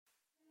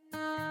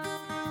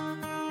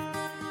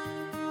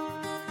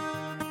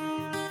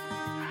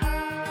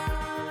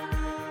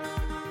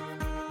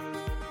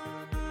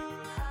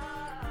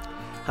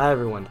Hi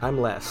everyone, I'm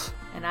Les.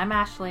 And I'm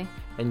Ashley.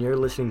 And you're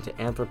listening to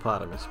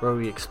Anthropotamus, where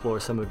we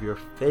explore some of your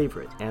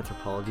favorite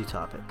anthropology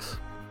topics.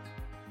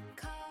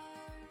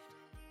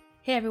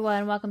 Hey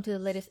everyone, welcome to the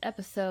latest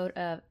episode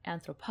of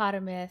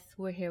Anthropotamus.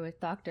 We're here with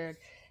Dr.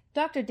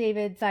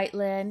 David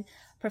Zeitlin,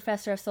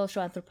 Professor of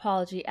Social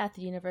Anthropology at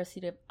the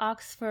University of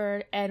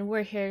Oxford, and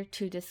we're here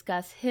to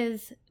discuss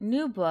his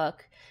new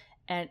book,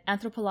 An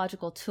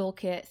Anthropological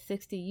Toolkit,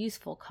 60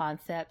 Useful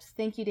Concepts.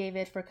 Thank you,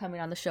 David, for coming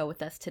on the show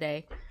with us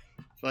today.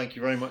 Thank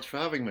you very much for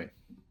having me.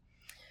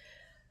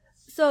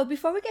 So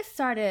before we get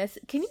started,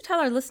 can you tell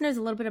our listeners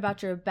a little bit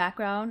about your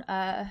background,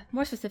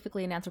 more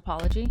specifically in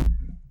anthropology?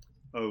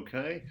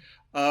 Okay.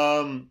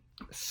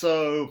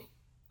 So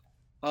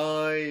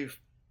I've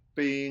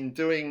been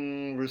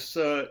doing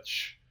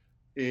research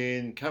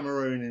in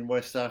Cameroon in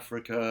West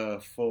Africa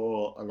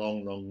for a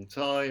long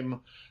time.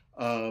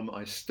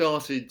 I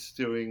started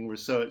doing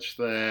research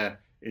there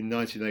in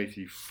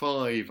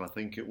 1985, I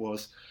think it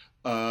was,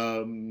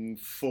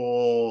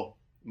 for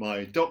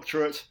my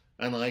doctorate,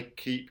 and I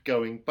keep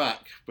going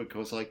back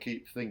because I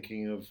keep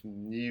thinking of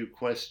new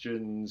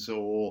questions,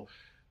 or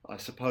I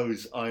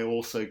suppose I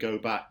also go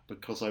back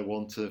because I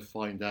want to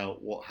find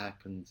out what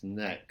happens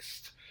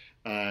next.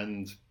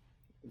 And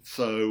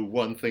so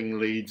one thing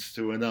leads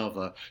to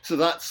another. So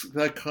that's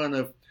the kind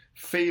of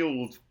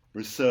field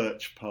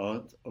research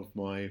part of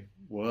my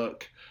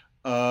work.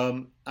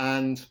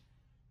 And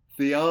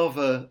the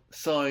other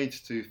side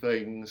to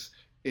things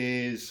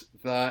is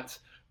that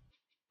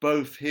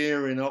both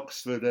here in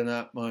Oxford and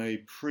at my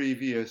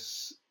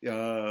previous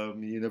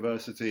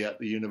university, at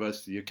the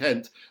University of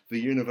Kent,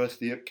 the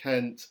University of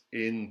Kent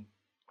in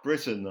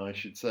Britain, I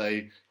should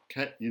say,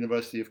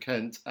 University of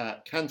Kent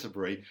at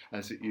Canterbury,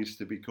 as it used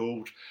to be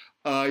called,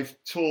 I've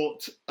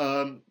taught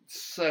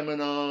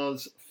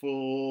seminars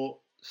for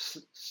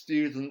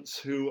students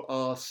who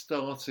are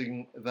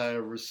starting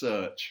their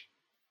research.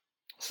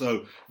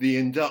 So the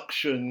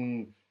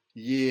induction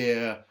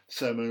year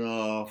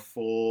seminar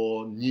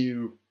for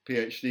new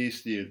PhD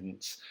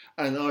students,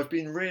 and I've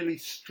been really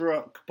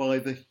struck by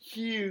the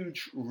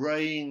huge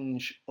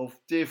range of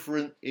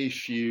different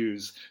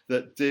issues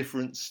that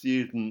different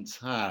students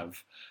have,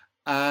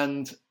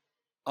 and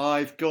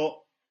I've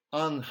got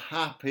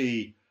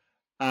unhappy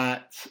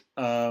at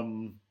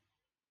I've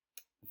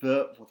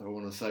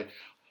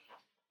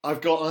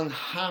got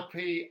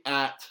unhappy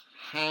at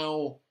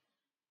how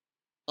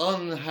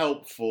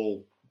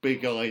unhelpful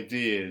big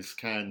ideas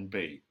can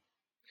be,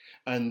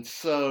 and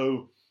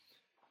so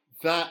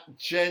that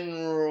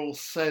general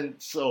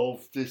sense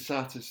of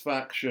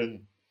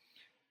dissatisfaction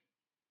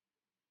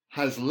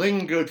has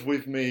lingered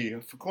with me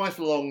for quite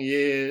a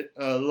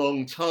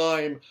long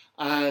time,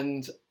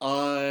 and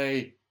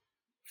I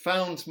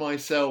found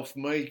myself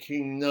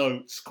making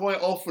notes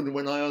quite often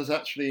when I was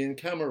actually in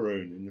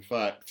Cameroon. In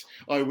fact,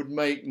 I would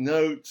make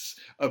notes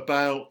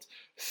about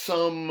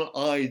some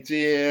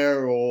idea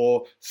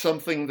or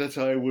something that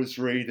I was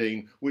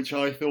reading, which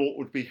I thought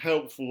would be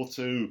helpful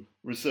to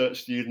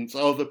research students,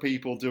 other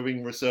people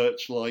doing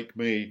research like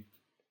me.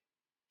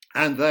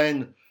 And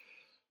then,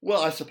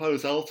 well, I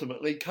suppose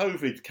ultimately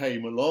COVID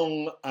came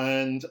along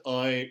and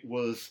I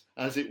was,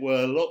 as it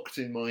were, locked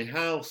in my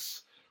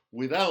house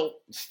without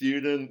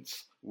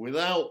students,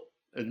 without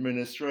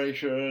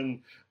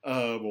administration,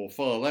 or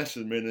far less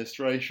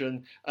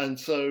administration, and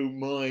so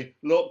my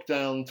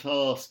lockdown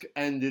task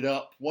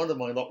one of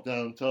my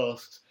lockdown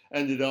tasks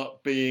ended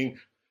up being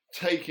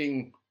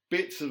taking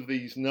bits of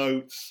these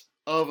notes,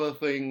 other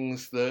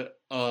things that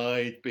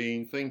I'd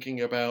been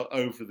thinking about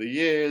over the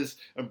years,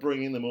 and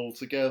bringing them all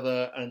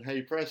together, and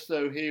hey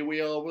presto, here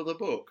we are with a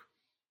book.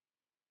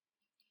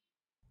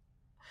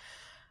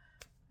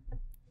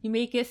 You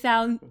make it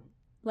sound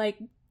like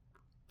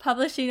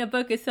publishing a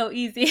book is so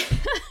easy.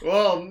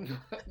 Well,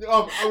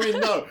 I mean,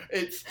 no,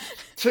 it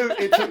took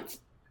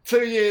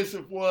 2 years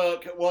of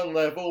work at one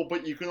level,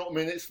 but you can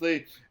almost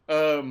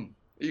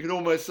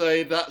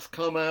say that's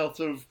come out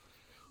of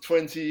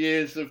 20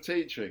 years of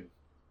teaching.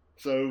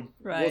 So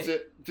right.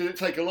 Did it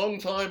take a long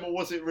time, or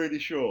was it really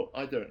short?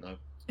 I don't know.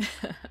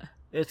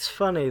 It's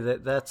funny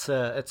it's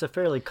a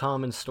fairly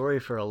common story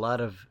for a lot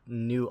of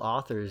new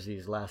authors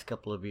these last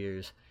couple of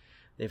years.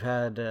 They've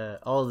had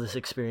all this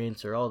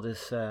experience or all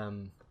this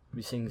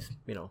these things,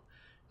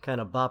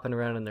 kind of bopping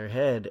around in their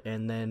head,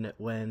 and then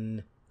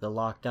when the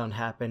lockdown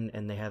happened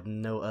and they have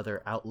no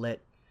other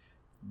outlet,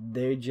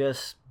 they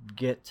just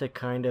get to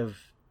kind of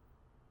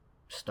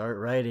start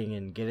writing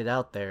and get it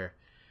out there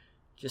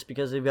just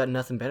because they've got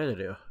nothing better to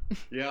do.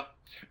 Yeah,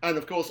 and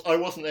of course I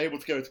wasn't able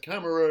to go to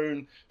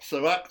Cameroon,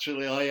 so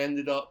actually I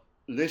ended up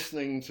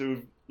listening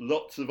to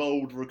lots of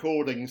old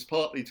recordings,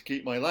 partly to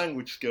keep my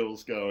language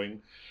skills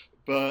going,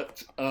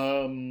 but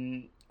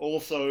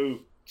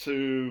also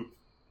to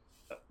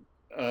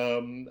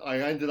I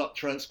ended up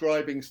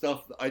transcribing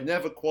stuff that I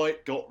never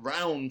quite got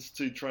round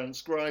to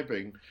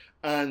transcribing,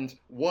 and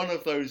one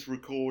of those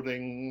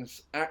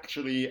recordings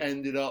actually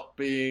ended up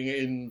being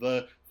in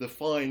the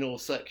final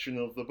section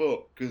of the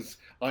book, because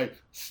I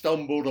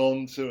stumbled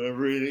onto a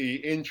really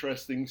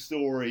interesting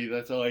story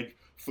that I'd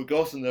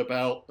forgotten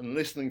about, and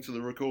listening to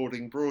the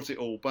recording brought it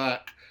all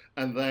back.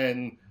 And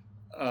then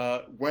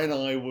when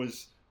I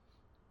was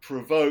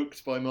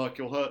provoked by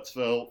Michael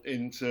Herzfeld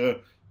into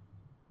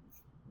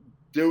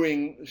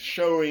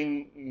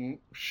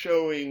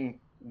showing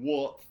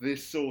what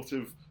this sort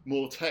of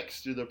more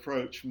textured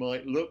approach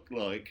might look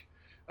like,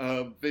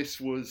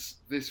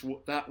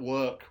 that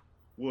work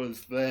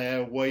was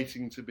there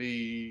waiting to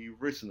be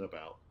written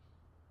about.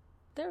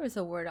 There was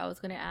a word I was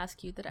going to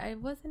ask you that I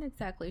wasn't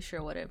exactly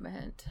sure what it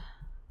meant.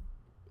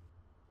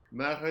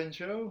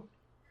 Marangeau?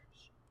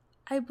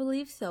 I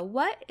believe so.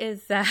 What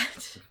is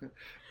that?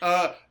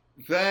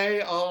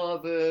 They are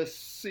the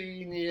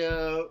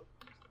senior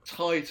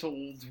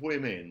titled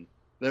women.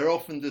 They're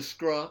often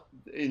described,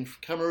 in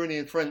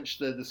Cameroonian French,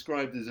 they're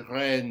described as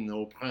reines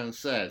or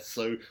princesses,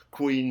 so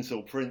queens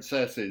or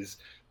princesses,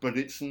 but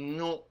it's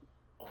not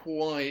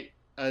quite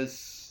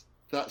as,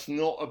 that's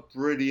not a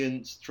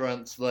brilliant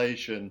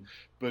translation,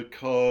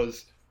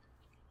 because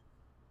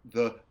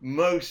the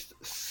most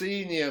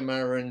senior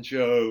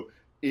Marangeau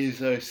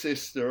is a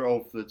sister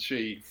of the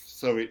chief,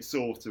 so it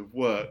sort of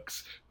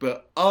works.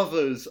 But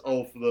others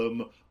of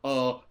them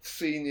are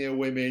senior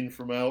women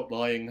from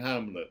outlying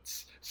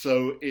hamlets.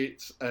 So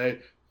it's a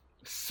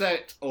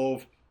set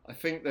of, I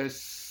think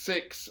there's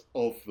 6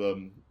 of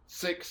them,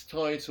 6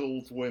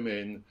 titled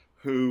women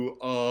who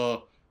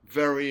are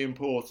very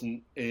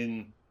important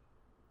in,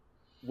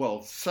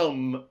 well,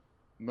 some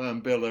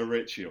Mambila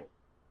ritual.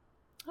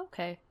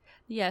 Okay.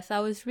 Yes, I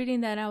was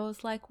reading that and I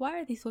was like,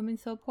 why are these women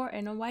so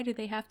important and why do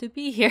they have to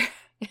be here?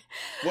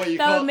 Well,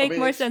 that would make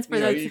more sense for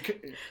those.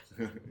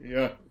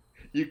 Yeah.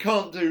 You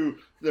can't do,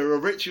 there are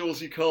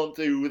rituals you can't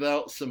do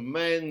without some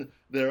men.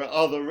 There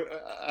are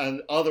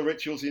other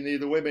rituals you need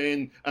the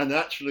women, and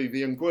actually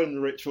the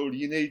Ngwen ritual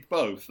you need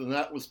both. And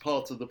that was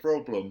part of the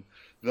problem,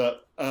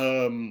 that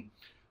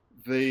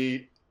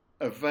the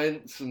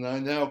events, and I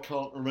now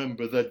can't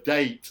remember the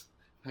date.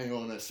 Hang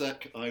on a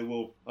sec. I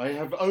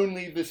have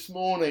only this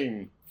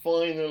morning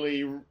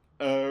finally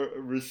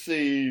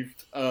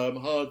received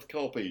hard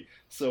copy,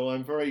 so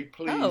I'm very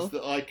pleased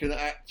that I can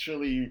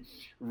actually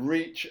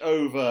reach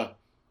over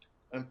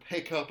and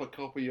pick up a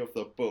copy of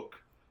the book.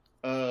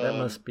 That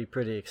must be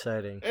pretty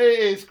exciting. It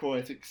is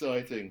quite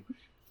exciting,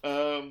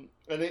 and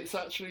it's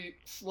actually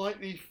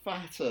slightly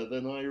fatter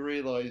than I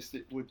realised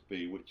it would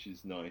be, which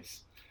is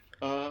nice.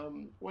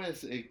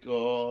 Where's it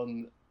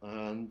gone?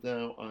 And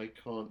now I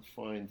can't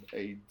find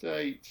a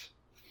date.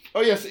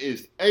 Oh yes, it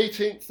is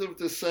 18th of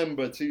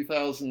December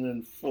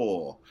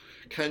 2004.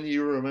 Can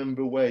you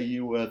remember where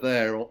you were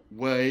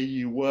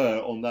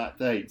on that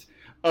date?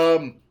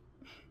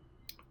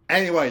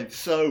 Anyway,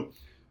 so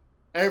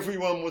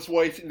everyone was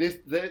waiting.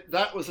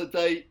 That was a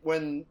date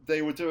when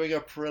they were doing a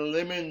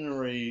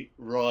preliminary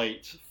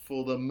rite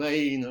for the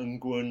main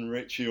Ngwen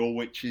ritual,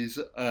 which is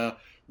a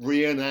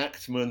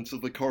reenactment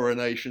of the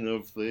coronation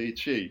of the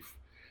chief.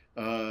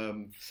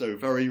 So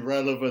very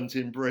relevant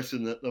in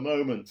Britain at the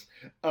moment,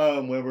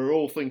 where we're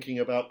all thinking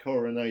about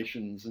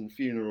coronations and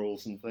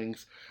funerals and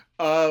things.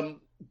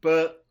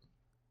 But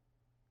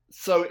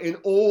so in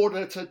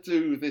order to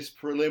do this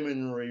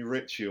preliminary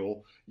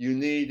ritual, you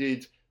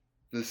needed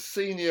the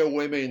senior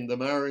women, the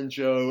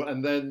Marangeau,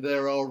 and then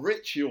there are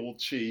ritual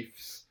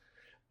chiefs.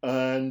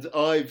 And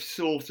I've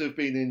sort of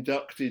been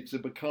inducted to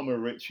become a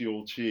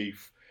ritual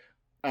chief.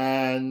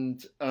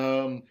 And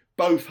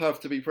both have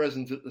to be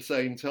present at the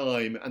same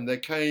time, and there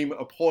came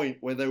a point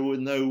where there were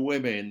no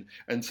women,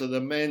 and so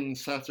the men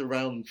sat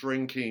around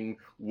drinking,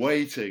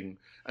 waiting,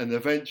 and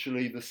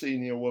eventually the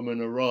senior woman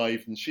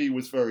arrived, and she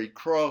was very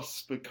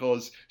cross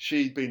because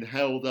she'd been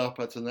held up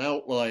at an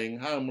outlying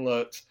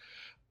hamlet,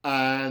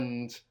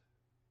 and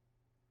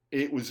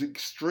it was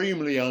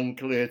extremely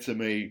unclear to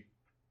me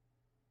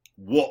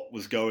what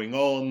was going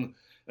on.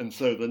 And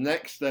so the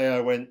next day I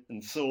went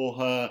and saw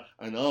her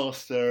and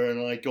asked her,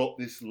 and I got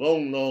this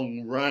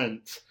long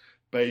rant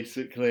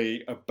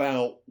basically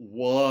about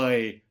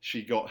why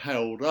she got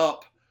held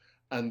up.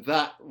 And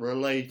that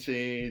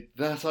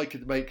I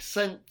could make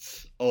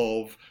sense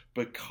of,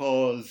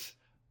 because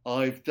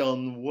I've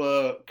done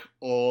work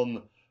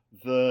on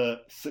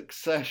the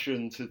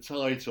succession to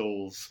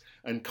titles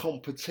and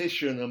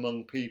competition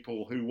among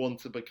people who want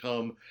to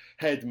become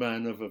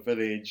headman of a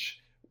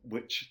village,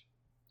 which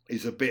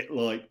is a bit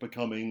like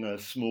becoming a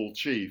small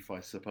chief, I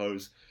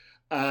suppose.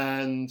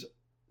 And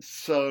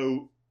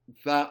so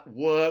that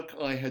work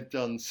I had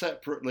done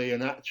separately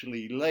and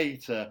actually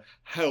later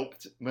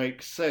helped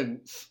make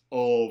sense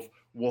of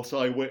what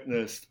I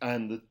witnessed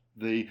and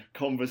the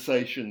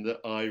conversation that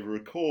I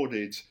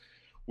recorded,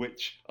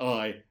 which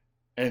I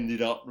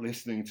ended up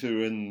listening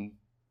to and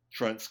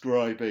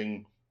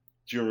transcribing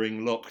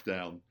during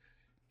lockdown.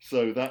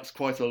 So that's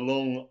quite a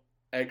long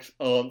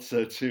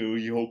answer to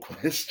your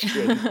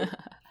question.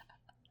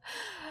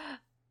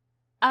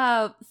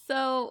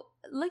 So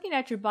looking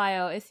at your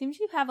bio, it seems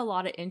you have a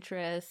lot of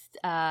interest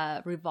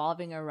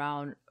revolving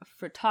around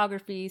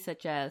photography,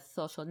 such as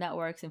social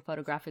networks and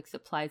photographic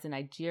supplies in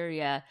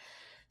Nigeria.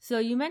 So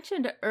you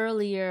mentioned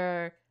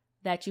earlier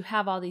that you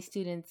have all these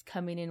students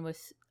coming in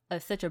with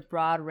such a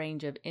broad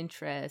range of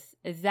interests.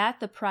 Is that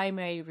the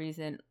primary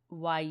reason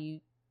why you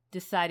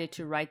decided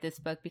to write this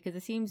book? Because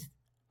it seems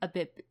a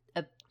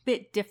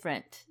bit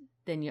different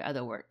than your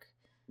other work.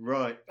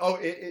 Right. Oh,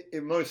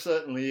 it most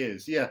certainly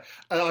is. Yeah.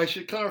 And I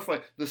should clarify,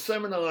 the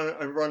seminar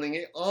I'm running,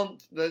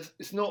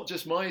 it's not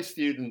just my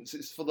students,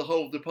 it's for the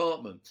whole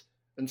department.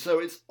 And so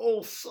it's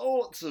all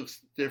sorts of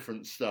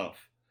different stuff.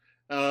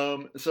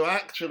 So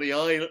actually,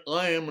 I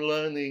am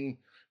learning,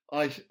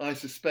 I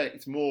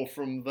suspect, more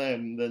from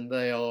them than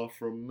they are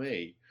from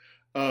me.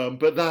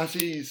 But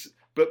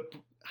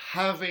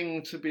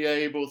having to be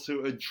able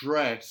to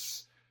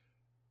address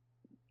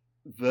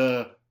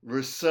the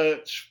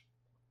research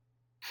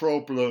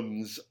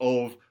problems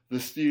of the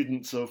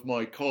students of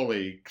my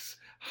colleagues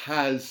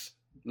has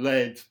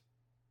led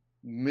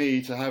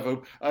me to have,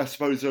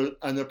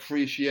 an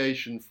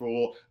appreciation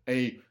for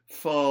a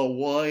far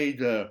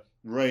wider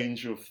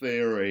range of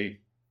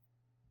theory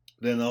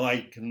than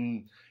I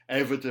can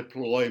ever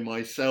deploy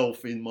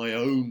myself in my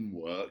own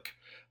work.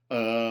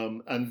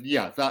 And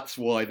yeah, that's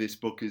why this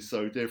book is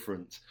so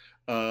different.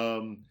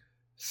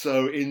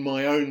 So in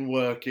my own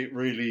work, it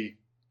really,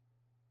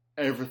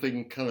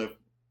 everything kind of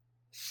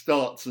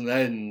starts and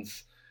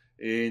ends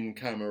in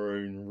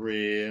Cameroon,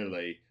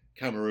 really.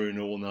 Cameroon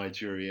or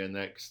Nigeria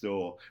next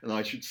door. And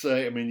I should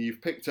say, I mean,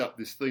 you've picked up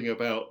this thing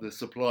about the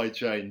supply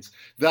chains.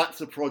 That's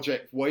a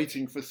project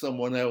waiting for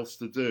someone else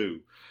to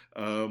do.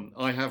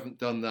 I haven't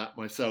done that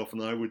myself,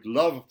 and I would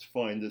love to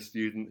find a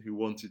student who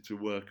wanted to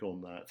work on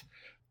that.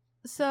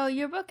 So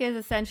your book is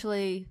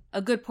essentially,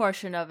 a good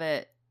portion of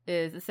it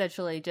is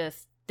essentially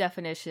just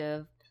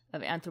definition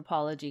of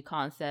anthropology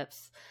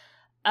concepts,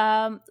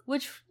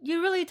 which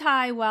you really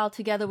tie well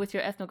together with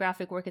your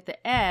ethnographic work at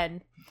the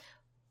end.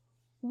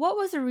 What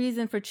was the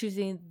reason for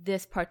choosing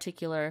this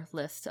particular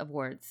list of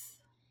words?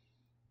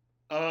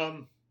 Yeah,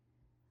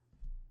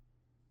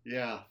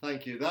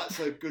 thank you. That's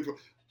a good one.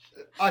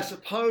 I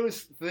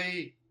suppose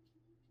the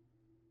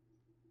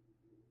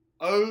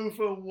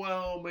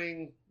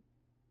overwhelming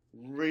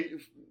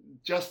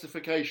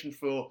justification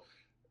for,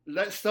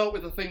 let's start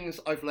with the things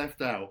I've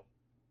left out.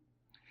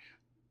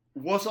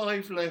 What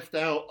I've left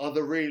out are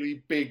the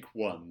really big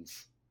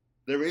ones.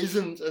 There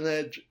isn't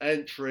an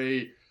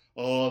entry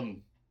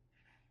on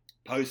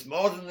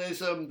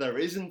postmodernism, there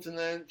isn't an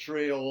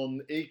entry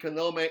on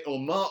economic or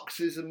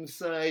Marxism,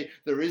 say,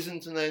 there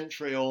isn't an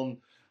entry on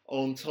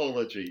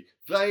ontology.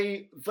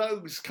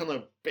 Those kind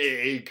of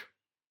big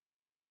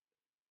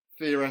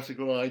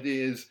theoretical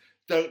ideas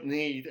don't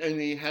need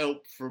any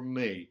help from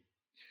me.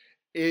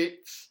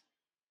 It's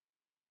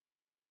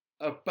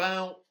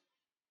about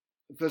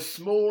the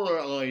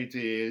smaller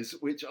ideas,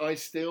 which I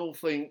still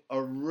think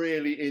are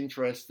really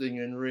interesting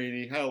and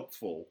really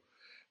helpful,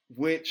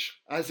 which,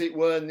 as it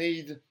were,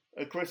 need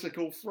a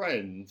critical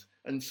friend.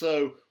 And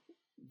so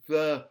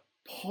the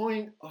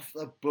point of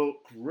the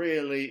book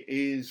really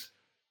is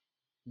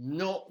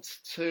not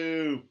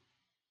to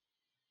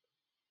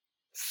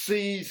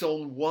seize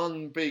on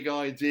one big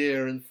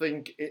idea and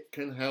think it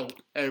can help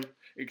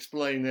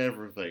explain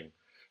everything.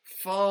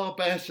 Far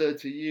better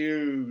to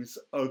use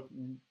a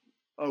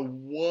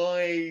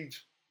wide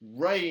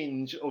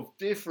range of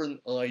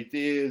different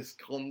ideas,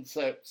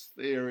 concepts,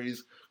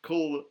 theories,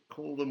 call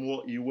them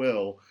what you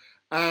will,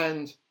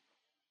 and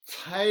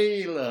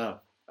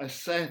tailor a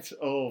set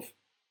of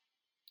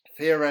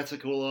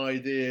theoretical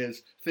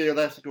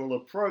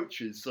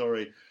approaches,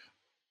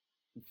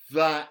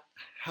 that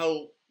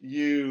help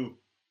you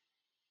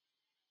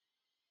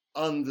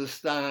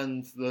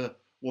understand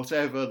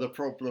whatever the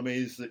problem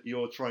is that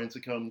you're trying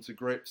to come to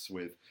grips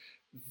with.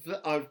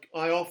 I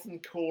often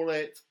call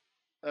it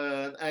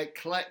an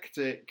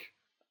eclectic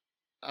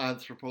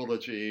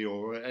anthropology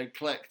or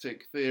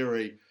eclectic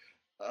theory.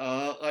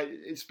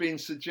 It's been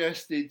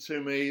suggested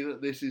to me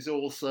that this is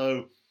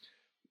also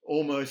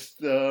almost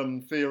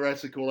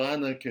theoretical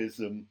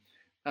anarchism,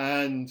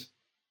 and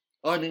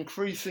I'm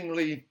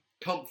increasingly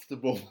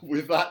comfortable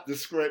with that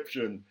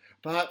description.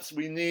 Perhaps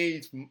we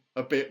need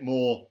a bit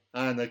more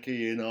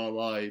anarchy in our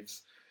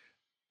lives.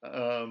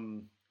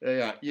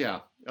 Yeah.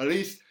 At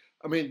least,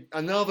 I mean,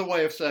 another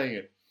way of saying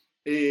it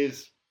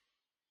is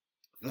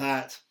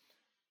that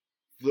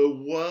the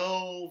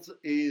world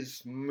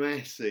is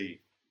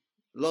messy.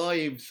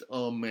 Lives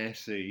are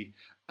messy,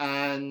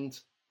 and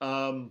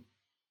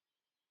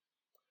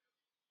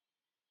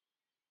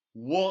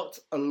what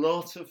a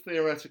lot of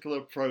theoretical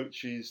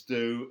approaches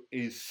do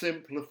is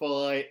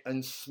simplify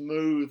and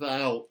smooth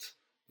out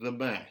the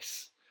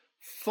mess.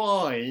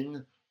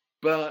 Fine,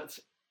 but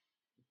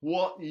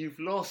what you've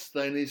lost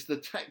then is the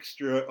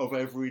texture of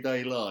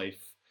everyday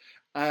life.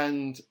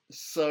 And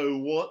so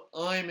what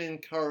I'm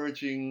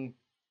encouraging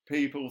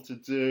people to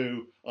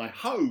do, I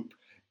hope,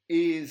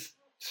 is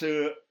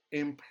to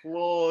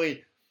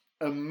employ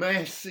a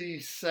messy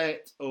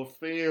set of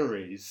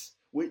theories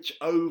which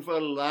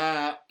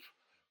overlap,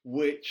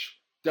 which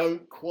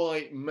don't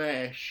quite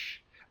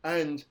mesh,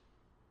 and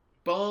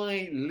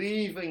by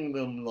leaving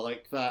them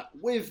like that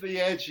with the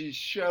edges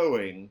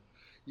showing,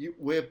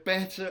 we're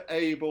better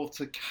able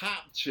to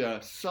capture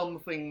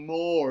something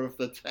more of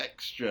the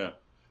texture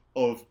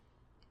of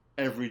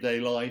everyday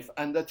life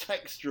and the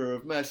texture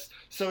of mess.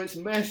 So it's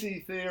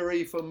messy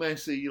theory for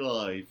messy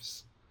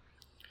lives.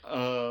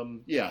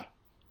 Yeah.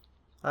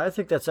 I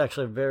think that's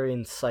actually very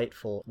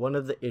insightful. One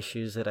of the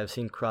issues that I've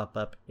seen crop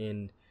up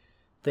in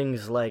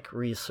things like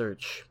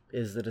research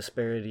is the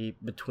disparity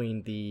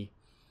between the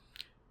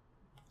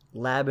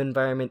lab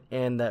environment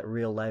and that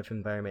real life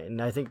environment.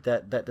 And I think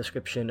that that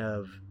description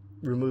of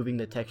removing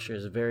the texture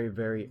is very,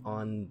 very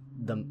on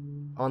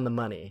the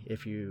money,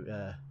 if you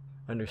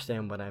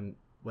understand what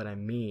I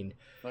mean.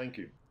 Thank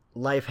you.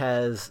 Life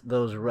has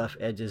those rough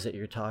edges that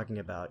you're talking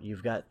about.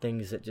 You've got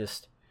things that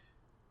just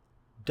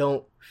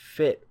don't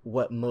fit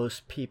what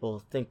most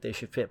people think they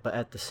should fit, but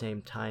at the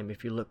same time,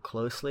 if you look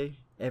closely,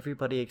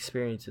 everybody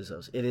experiences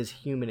those. It is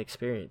human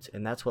experience,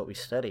 and that's what we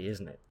study,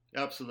 isn't it?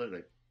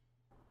 Absolutely.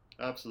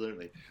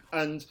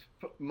 And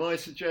my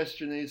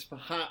suggestion is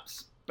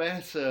perhaps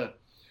better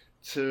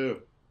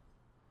to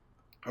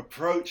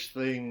approach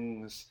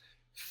things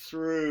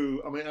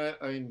through,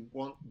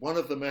 one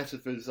of the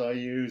metaphors I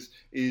use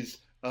is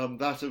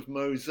that of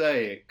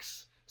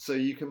mosaics. So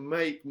you can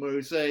make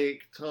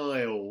mosaic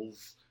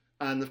tiles.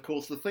 And of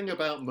course, the thing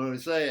about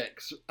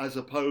mosaics, as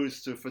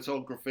opposed to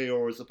photography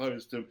or as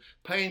opposed to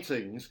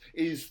paintings,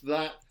 is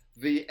that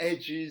the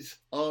edges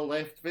are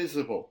left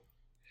visible.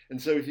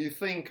 And so if you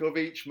think of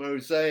each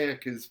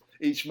mosaic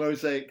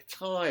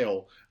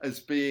tile as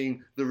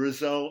being the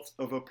result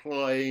of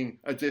applying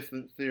a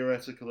different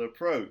theoretical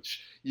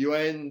approach, you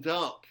end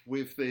up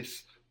with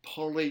this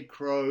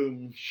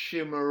polychrome,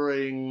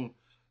 shimmering,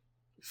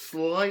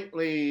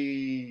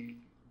 slightly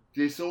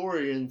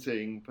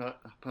disorienting,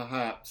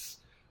 perhaps,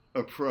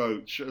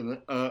 approach, and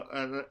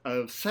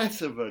a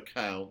set of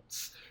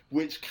accounts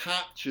which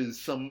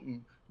captures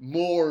some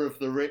more of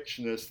the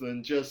richness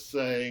than just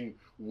saying,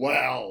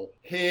 well,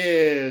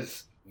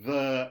 here's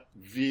the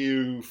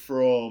view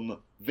from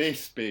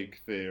this big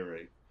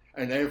theory,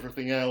 and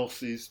everything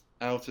else is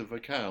out of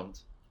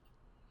account.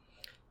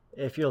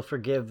 If you'll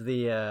forgive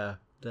the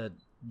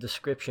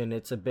description,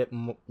 it's a bit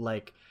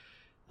like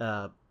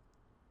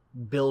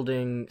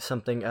building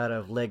something out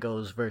of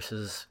Legos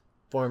versus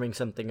forming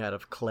something out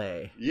of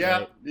clay. Yeah,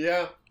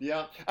 right?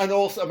 yeah. And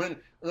also,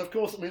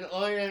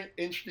 I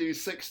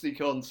introduced 60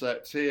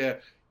 concepts here.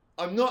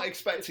 I'm not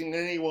expecting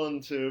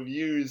anyone to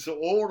use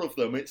all of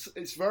them.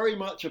 It's very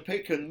much a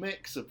pick and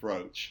mix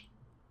approach.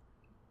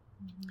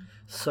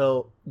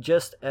 So,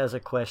 just as a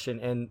question,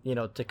 and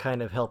to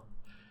kind of help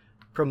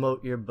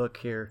promote your book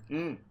here,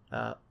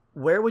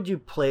 where would you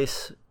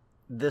place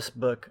this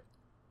book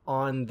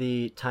on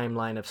the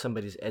timeline of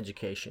somebody's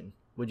education?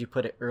 Would you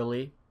put it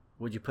early?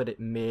 Would you put it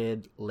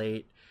mid,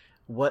 late?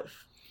 What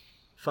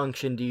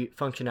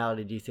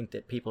functionality do you think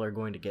that people are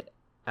going to get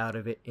out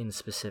of it in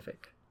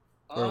specific?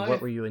 Or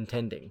what were you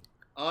intending?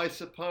 I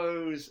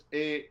suppose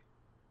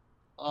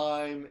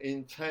I'm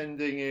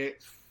intending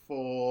it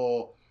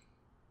for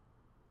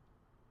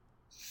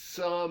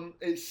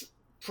it's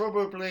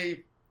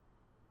probably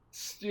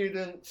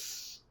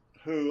students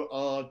who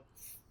are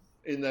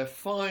in their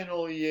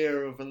final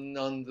year of an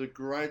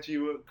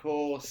undergraduate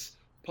course,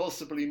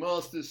 possibly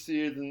master's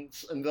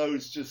students, and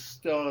those just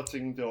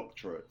starting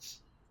doctorates.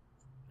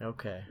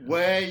 Okay.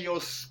 Where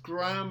you're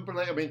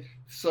scrambling,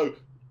 so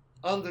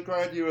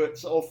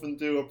undergraduates often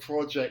do a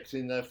project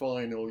in their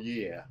final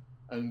year,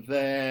 and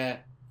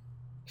that's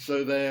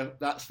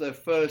their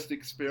first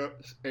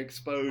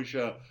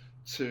exposure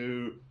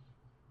to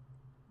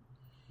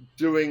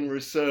doing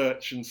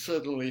research and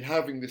suddenly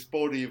having this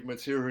body of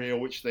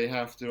material which they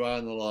have to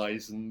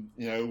analyze, and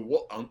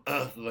what on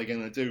earth are they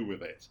going to do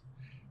with it?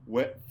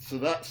 So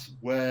that's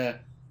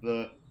where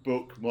the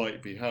book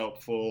might be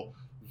helpful.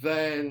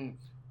 Then,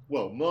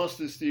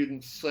 master's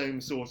students,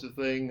 same sort of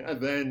thing, and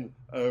then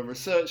a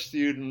research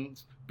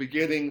student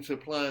beginning to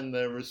plan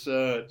their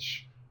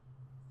research,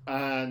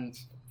 and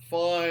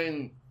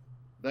fine,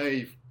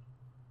 they've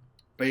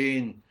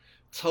been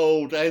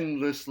told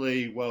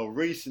endlessly,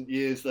 recent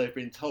years they've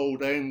been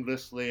told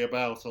endlessly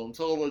about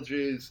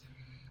ontologies,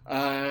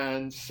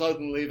 and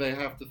suddenly they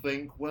have to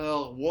think,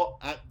 what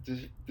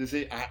does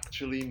it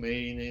actually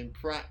mean in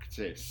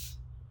practice?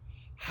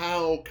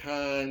 How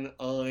can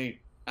I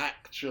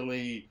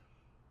actually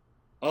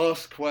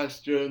ask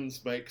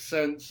questions, make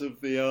sense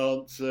of the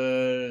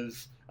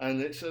answers?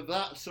 And it's at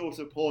that sort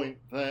of point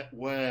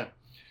where,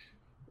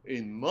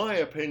 in my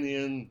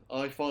opinion,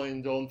 I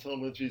find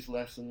ontologies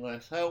less and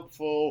less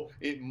helpful.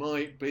 It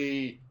might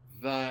be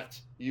that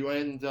you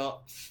end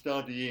up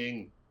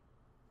studying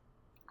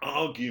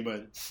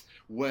arguments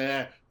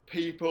where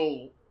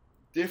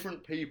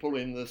different people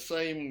in the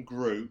same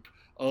group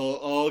are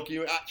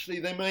arguing. Actually,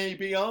 they may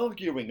be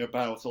arguing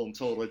about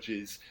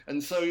ontologies,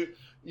 and so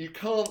you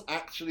can't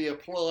actually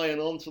apply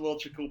an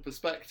ontological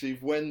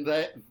perspective when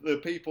the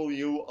people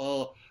you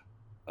are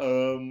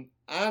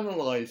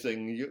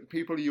analysing,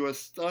 people you are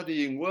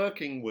studying,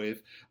 working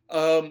with,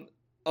 are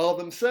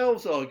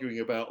themselves arguing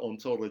about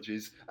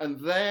ontologies, and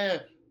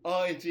their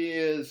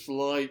ideas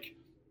like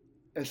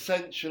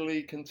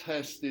essentially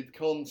contested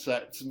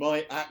concepts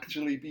might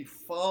actually be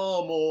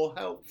far more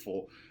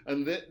helpful.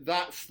 And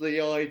that's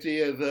the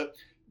idea that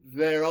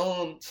there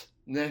aren't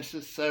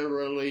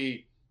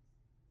necessarily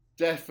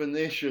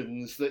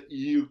definitions that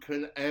you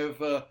can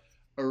ever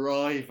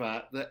arrive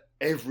at that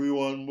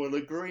everyone will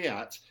agree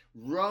at.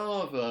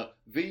 Rather,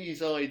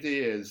 these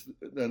ideas,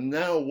 and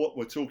now what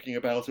we're talking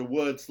about, are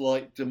words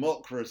like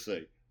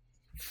democracy,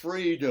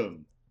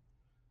 freedom.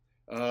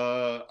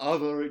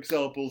 Other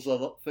examples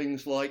are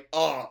things like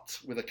art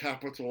with a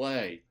capital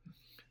A.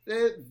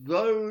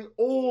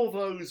 All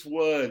those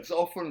words,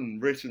 often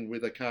written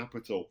with a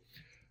capital,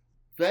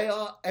 they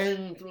are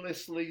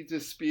endlessly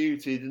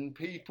disputed, and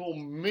people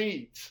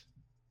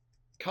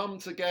come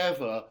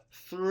together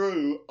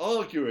through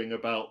arguing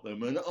about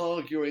them and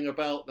arguing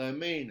about their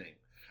meaning.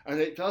 And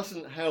it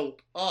doesn't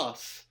help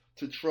us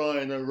to try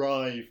and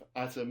arrive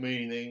at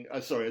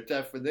a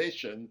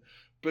definition,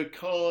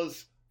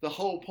 because the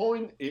whole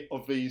point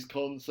of these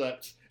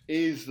concepts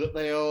is that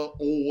they are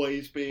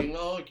always being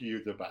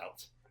argued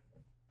about.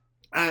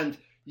 And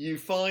you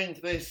find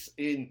this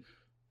in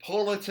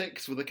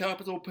politics with a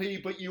capital P,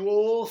 but you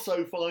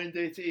also find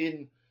it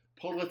in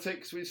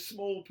politics with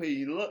small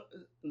p,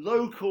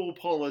 local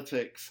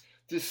politics,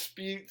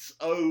 disputes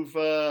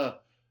over,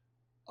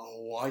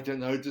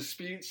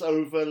 disputes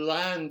over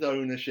land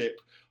ownership,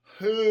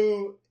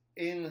 who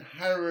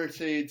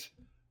inherited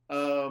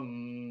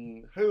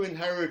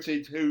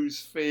whose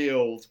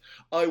field.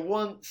 I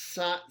once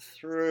sat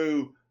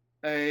through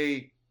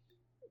a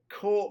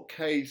court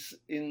case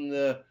in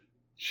the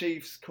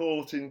Chief's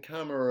Court in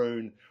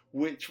Cameroon,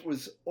 which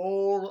was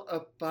all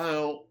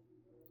about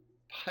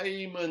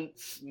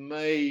payments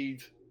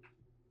made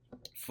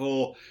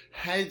for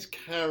head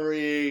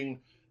carrying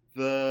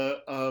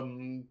the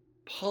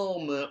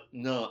palm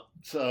nut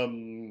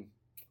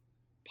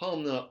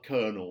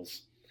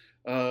kernels.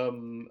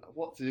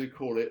 What do you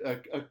call it?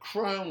 A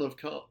crown of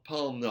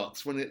palm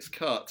nuts when it's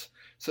cut.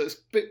 So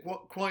it's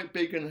quite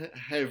big and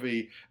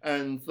heavy,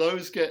 and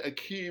those get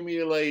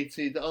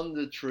accumulated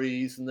under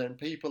trees, and then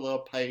people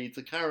are paid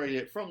to carry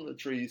it from the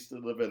trees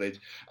to the village.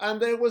 And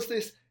there was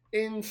this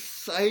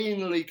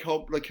insanely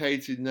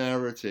complicated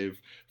narrative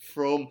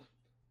from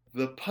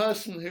the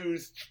person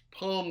whose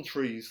palm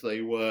trees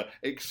they were,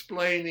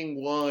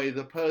 explaining why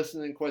the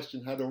person in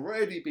question had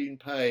already been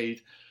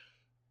paid,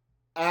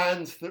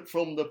 and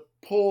from the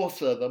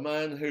porter, the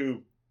man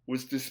who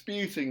was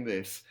disputing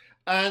this.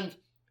 And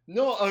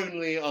not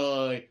only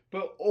I,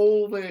 but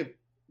all the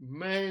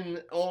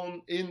men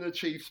in the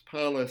chief's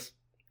palace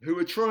who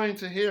were trying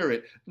to hear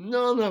it,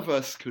 none of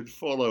us could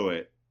follow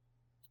it.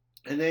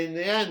 And in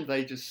the end,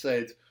 they just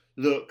said,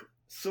 look,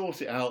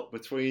 sort it out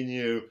between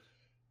you.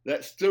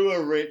 Let's do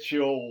a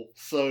ritual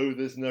so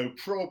there's no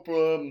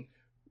problem.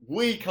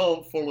 We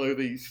can't follow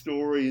these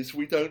stories.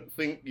 We don't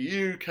think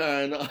you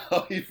can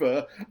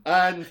either.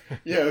 And,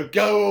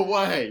 go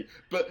away.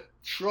 But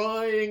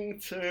trying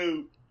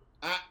to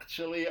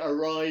actually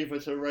arrive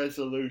at a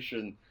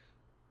resolution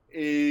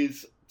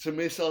is to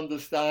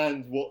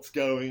misunderstand what's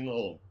going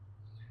on.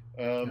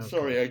 Okay.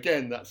 Sorry,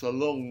 again, that's a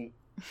long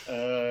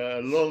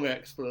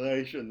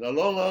explanation, a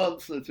long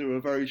answer to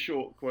a very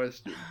short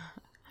question.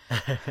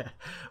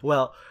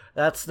 Well,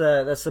 that's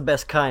the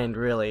best kind,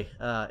 really,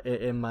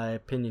 in my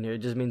opinion. It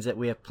just means that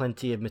we have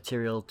plenty of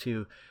material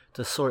to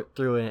sort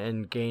through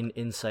and gain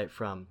insight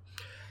from.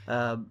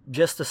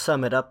 Just to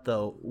sum it up,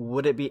 though,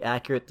 would it be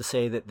accurate to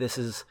say that this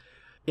is,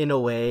 in a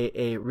way,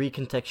 a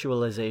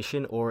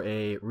recontextualization or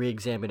a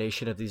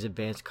re-examination of these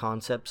advanced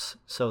concepts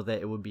so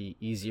that it would be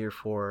easier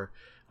for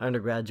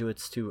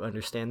undergraduates to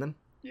understand them?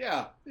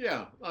 Yeah,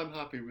 I'm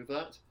happy with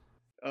that.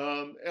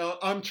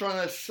 I'm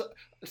trying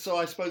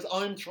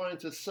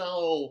to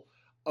sell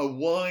a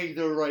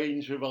wider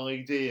range of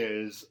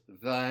ideas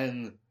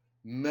than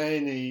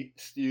many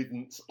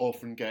students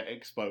often get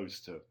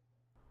exposed to.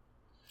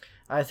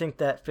 I think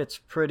that fits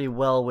pretty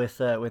well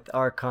with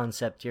our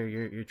concept here.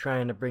 You're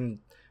trying to bring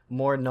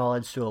more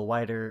knowledge to a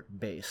wider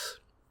base.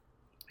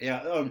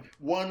 Yeah,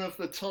 one of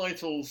the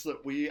titles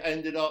that we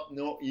ended up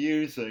not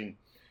using,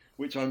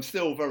 which I'm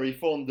still very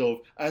fond of,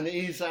 and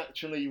is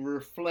actually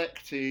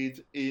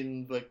reflected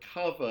in the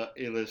cover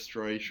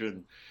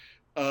illustration,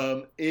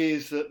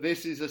 is that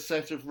this is a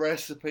set of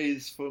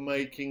recipes for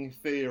making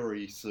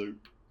theory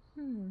soup.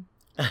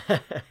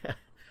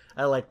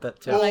 I like that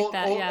too.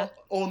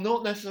 Or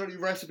not necessarily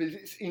recipes,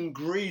 it's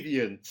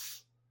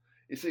ingredients.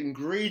 It's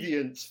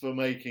ingredients for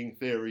making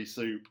theory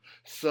soup.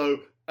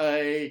 So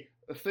a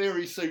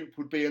theory soup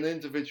would be an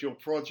individual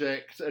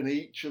project, and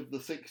each of the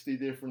 60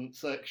 different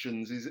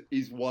sections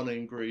is one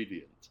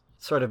ingredient.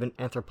 Sort of an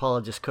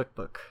anthropologist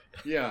cookbook.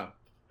 Yeah.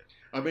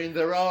 I mean,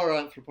 there are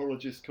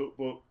anthropologist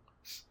cookbooks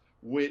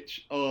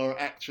which are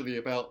actually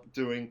about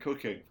doing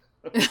cooking.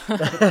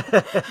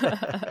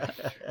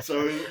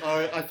 So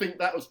I think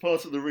that was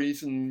part of the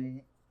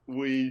reason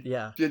we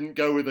didn't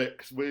go with it,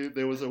 because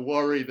there was a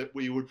worry that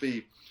we would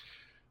be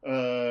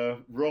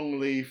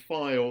wrongly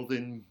filed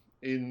in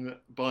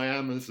by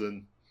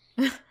Amazon.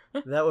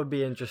 That would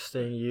be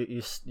interesting.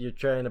 You're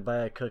trying to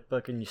buy a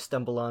cookbook and you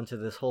stumble onto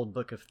this whole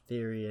book of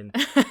theory and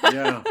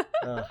Yeah.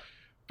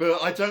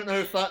 But I don't know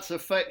if that's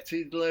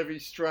affected Levi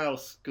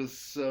Strauss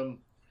because,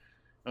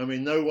 I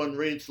mean, no one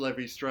reads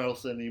Levi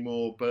Strauss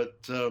anymore, but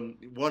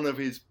one of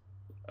his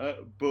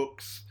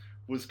books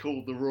was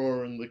called The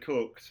Raw and the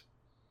Cooked.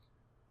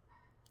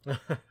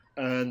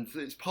 And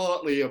it's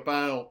partly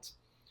about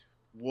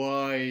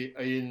why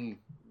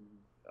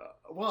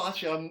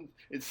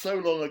it's so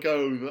long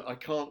ago that I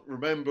can't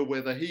remember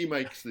whether he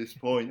makes this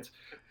point,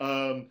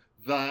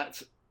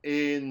 that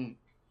in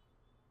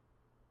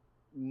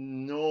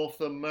North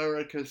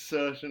America,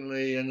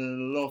 certainly, and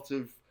in a lot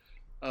of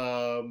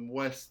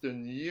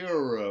Western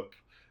Europe,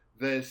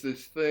 there's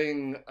this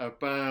thing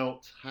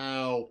about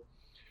how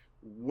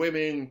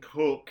women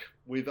cook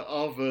with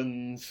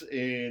ovens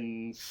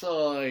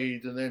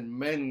inside and then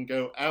men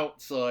go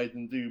outside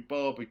and do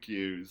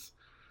barbecues.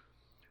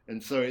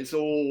 And so it's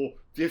all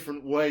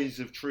different ways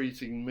of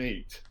treating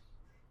meat.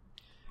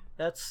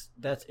 That's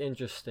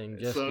interesting,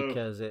 just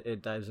because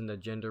it dives into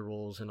gender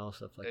roles and all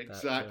stuff like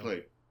exactly.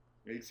 that. So.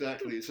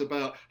 Exactly. It's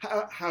about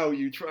how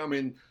you try. I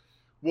mean,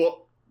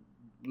 what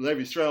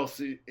Levi Strauss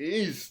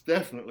is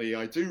definitely,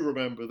 I do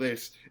remember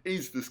this,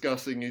 is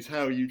discussing is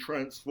how you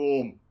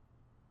transform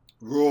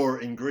raw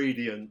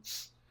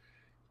ingredients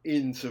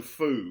into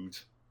food.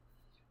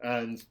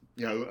 And,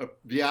 you know,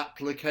 the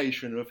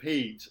application of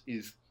heat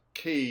is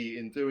key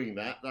in doing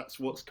that. That's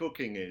what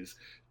cooking is.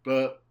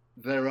 But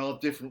there are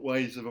different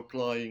ways of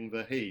applying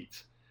the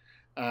heat.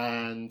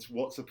 And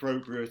what's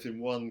appropriate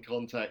in one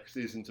context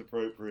isn't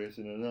appropriate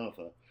in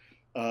another.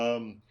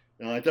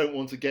 Now, I don't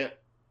want to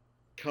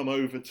come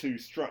over to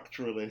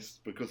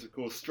structuralist because, of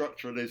course,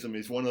 structuralism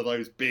is one of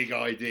those big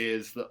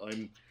ideas that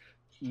I'm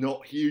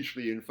not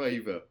hugely in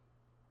favour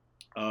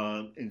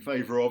of.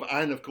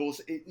 And, of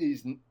course,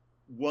 it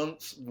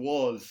once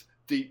was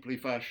deeply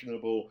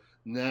fashionable,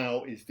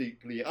 now is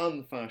deeply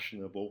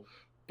unfashionable.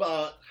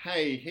 But,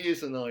 hey,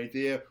 here's an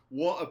idea.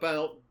 What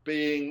about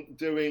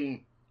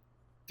doing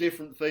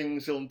different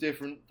things on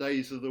different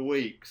days of the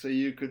week? So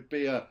you could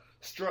be a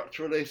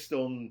structuralist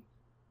on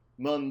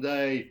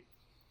Monday,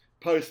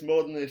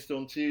 postmodernist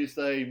on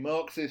Tuesday,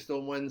 Marxist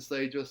on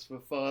Wednesday just for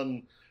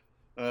fun,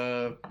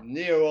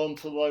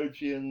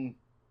 neo-ontologian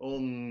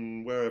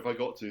on, where have I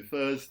got to,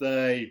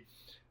 Thursday,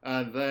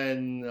 and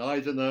then, I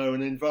don't know,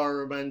 an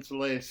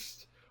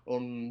environmentalist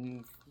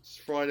on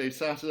Friday,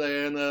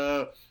 Saturday, and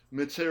a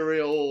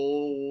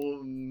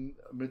material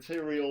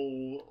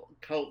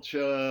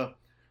culture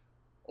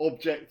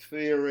object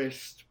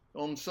theorist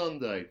on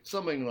Sunday,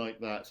 something like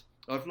that.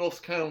 I've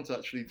lost count,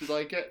 actually. Did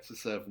I get to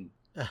 7?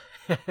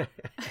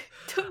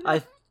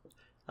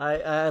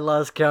 I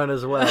lost count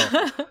as well.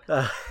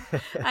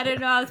 I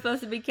didn't know I was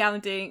supposed to be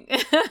counting.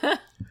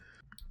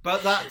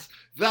 But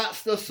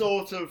that's the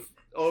sort of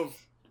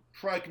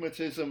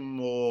pragmatism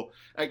or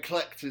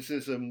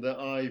eclecticism that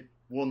I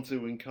want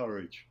to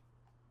encourage.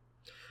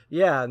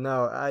 Yeah,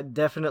 no, I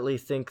definitely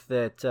think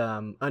that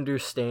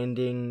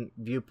understanding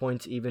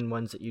viewpoints, even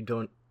ones that you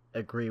don't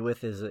agree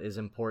with, is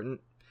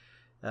important.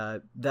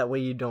 That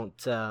way you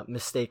don't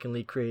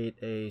mistakenly create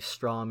a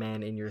straw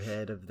man in your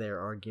head of their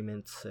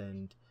arguments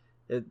and,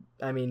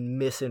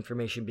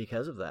 misinformation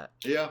because of that.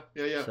 Yeah.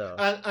 So.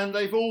 And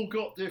they've all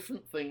got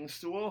different things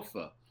to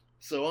offer.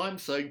 So I'm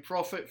saying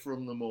profit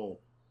from them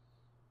all.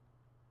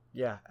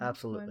 Yeah,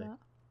 absolutely.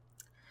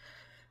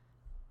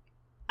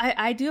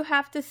 I do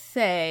have to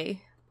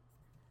say,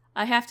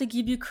 I have to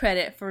give you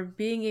credit for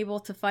being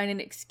able to find an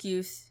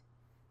excuse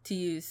to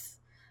use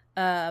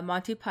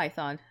Monty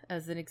Python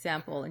as an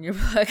example in your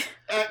book.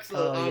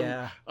 Excellent. Oh,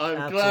 yeah. I'm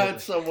Absolutely.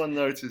 glad someone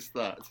noticed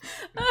that.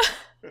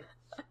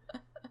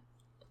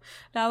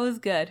 That was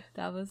good.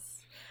 That was...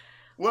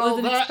 Well,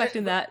 wasn't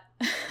expecting that.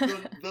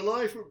 The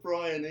Life of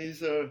Brian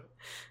is a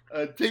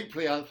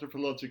deeply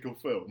anthropological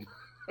film.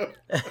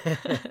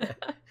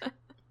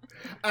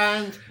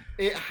 And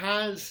it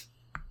has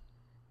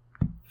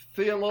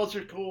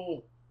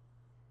theological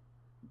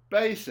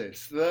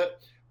basis that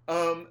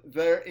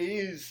there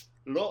is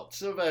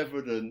lots of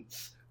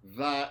evidence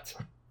that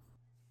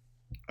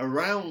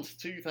around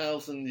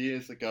 2,000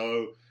 years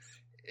ago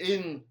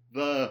in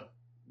the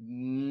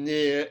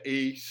Near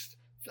East,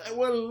 there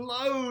were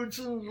loads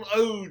and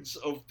loads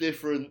of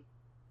different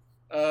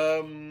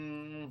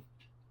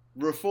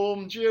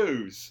Reformed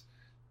Jews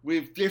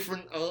with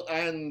different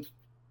and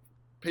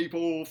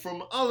people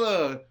from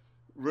other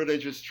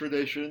religious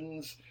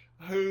traditions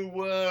who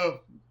were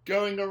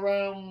going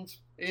around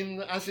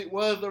in, as it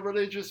were, the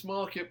religious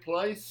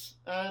marketplace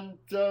and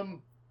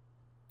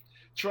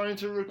trying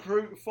to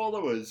recruit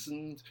followers,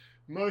 and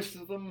most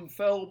of them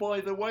fell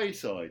by the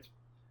wayside.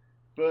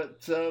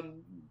 But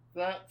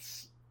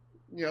that's,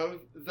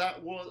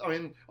 that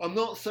was, I'm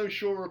not so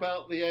sure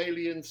about the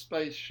alien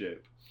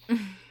spaceship,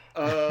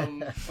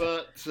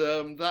 but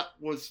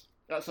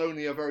that's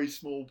only a very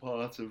small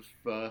part of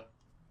the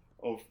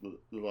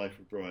life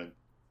of Brian.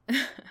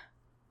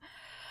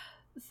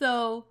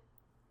 So,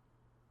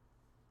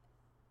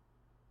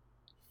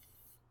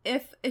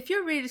 if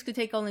your readers could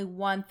take only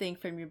one thing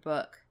from your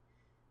book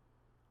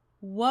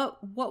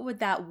what would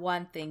that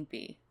one thing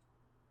be?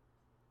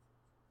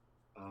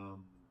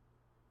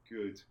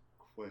 Good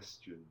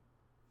question.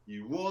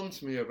 You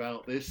warned me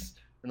about this,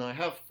 and I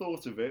have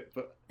thought of it,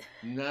 but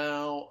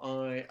now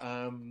I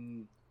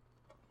am...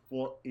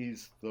 What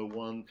is the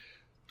one?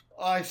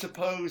 I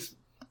suppose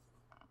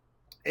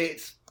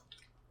it's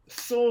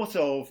sort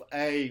of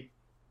a...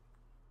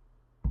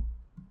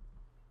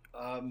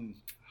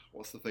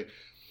 what's the thing?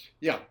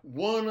 Yeah,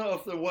 one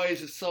of the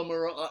ways of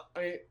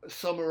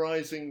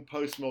summarizing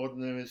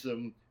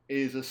postmodernism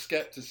is a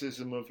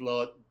skepticism of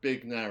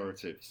big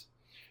narratives.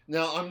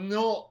 Now, I'm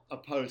not a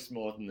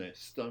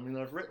postmodernist. I mean,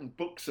 I've written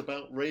books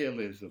about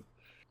realism.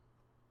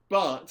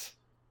 But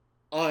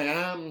I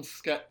am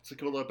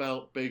skeptical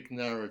about big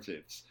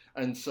narratives.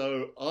 And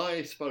so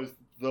I suppose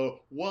the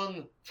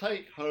one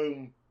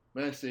take-home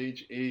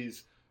message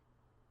is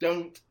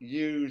don't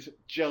use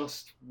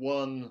just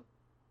one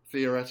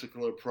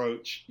theoretical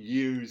approach,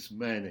 use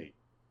many.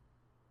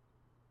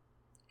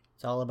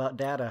 It's all about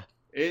data.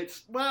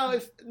 It's not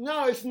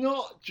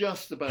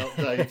just about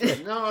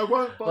data. No, I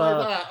won't buy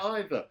that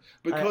either.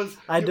 Because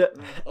I'm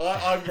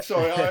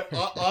sorry,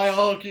 I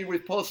argue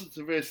with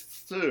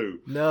positivists too.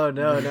 No.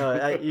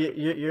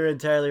 You're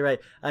entirely right.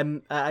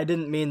 I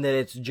didn't mean that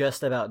it's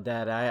just about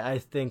data. I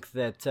think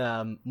that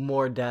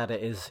more data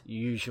is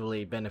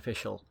usually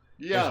beneficial.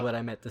 Yeah, is what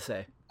I meant to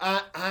say.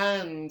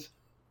 And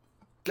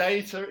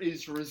data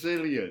is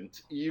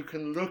resilient. You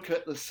can look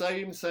at the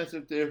same set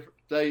of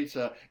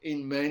data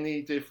in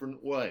many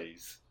different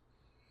ways.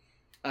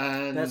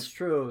 And that's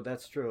true.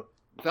 That's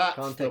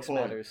context the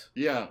point. Matters.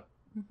 Yeah.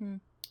 Mm-hmm.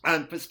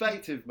 And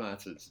perspective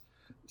matters.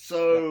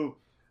 So,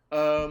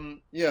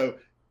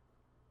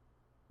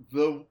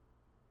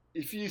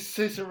 if you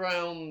sit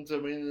around, I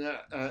mean,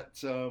 at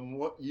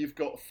what you've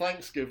got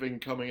Thanksgiving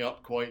coming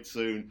up quite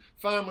soon,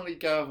 family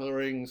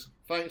gatherings,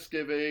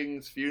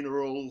 Thanksgivings,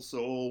 funerals,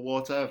 or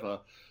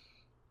whatever.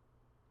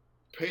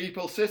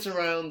 People sit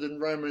around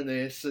and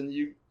reminisce, and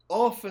you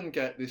often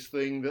get this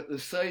thing that the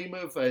same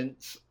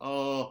events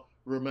are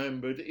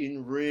remembered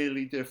in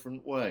really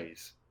different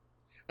ways.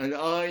 And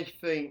I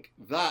think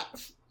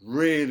that's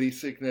really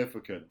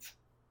significant.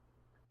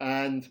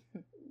 And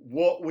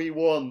what we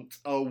want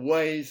are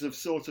ways of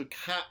sort of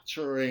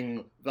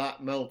capturing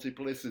that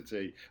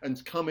multiplicity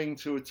and coming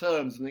to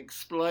terms and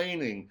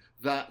explaining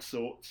that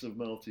sorts of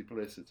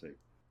multiplicity.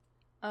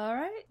 All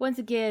right. Once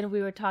again,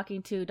 we were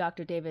talking to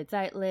Dr. David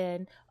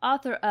Zeitlin,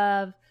 author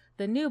of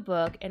the new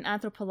book, An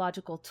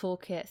Anthropological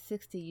Toolkit,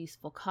 60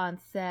 Useful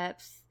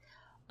Concepts.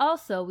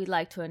 Also, we'd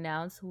like to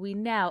announce we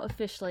now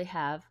officially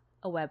have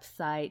a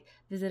website.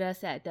 Visit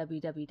us at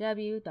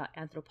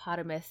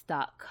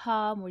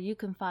www.anthropotamus.com, where you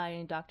can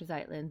find Dr.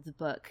 Zeitlin's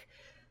book.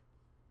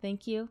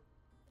 Thank you.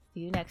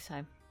 See you next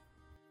time.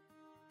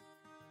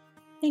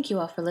 Thank you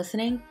all for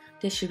listening.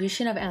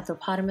 Distribution of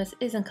Anthropotamus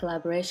is in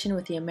collaboration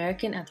with the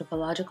American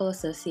Anthropological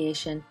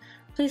Association.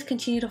 Please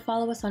continue to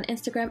follow us on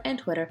Instagram and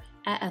Twitter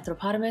at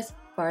Anthropotamus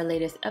for our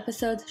latest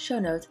episodes, show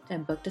notes,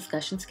 and book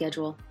discussion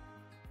schedule.